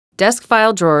Desk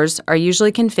file drawers are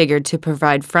usually configured to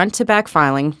provide front-to-back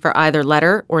filing for either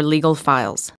letter or legal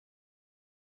files.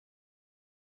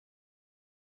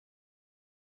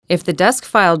 If the desk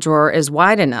file drawer is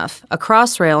wide enough, a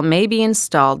crossrail may be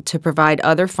installed to provide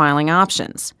other filing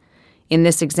options. In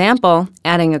this example,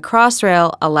 adding a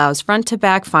crossrail allows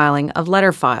front-to-back filing of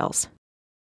letter files.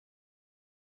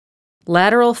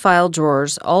 Lateral file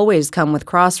drawers always come with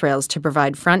crossrails to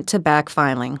provide front-to-back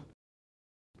filing.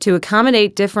 To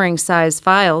accommodate differing size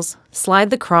files,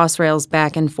 slide the crossrails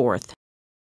back and forth.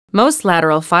 Most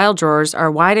lateral file drawers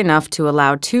are wide enough to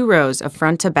allow 2 rows of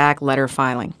front-to-back letter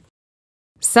filing.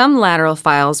 Some lateral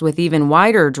files with even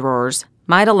wider drawers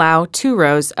might allow 2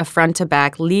 rows of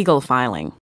front-to-back legal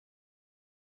filing.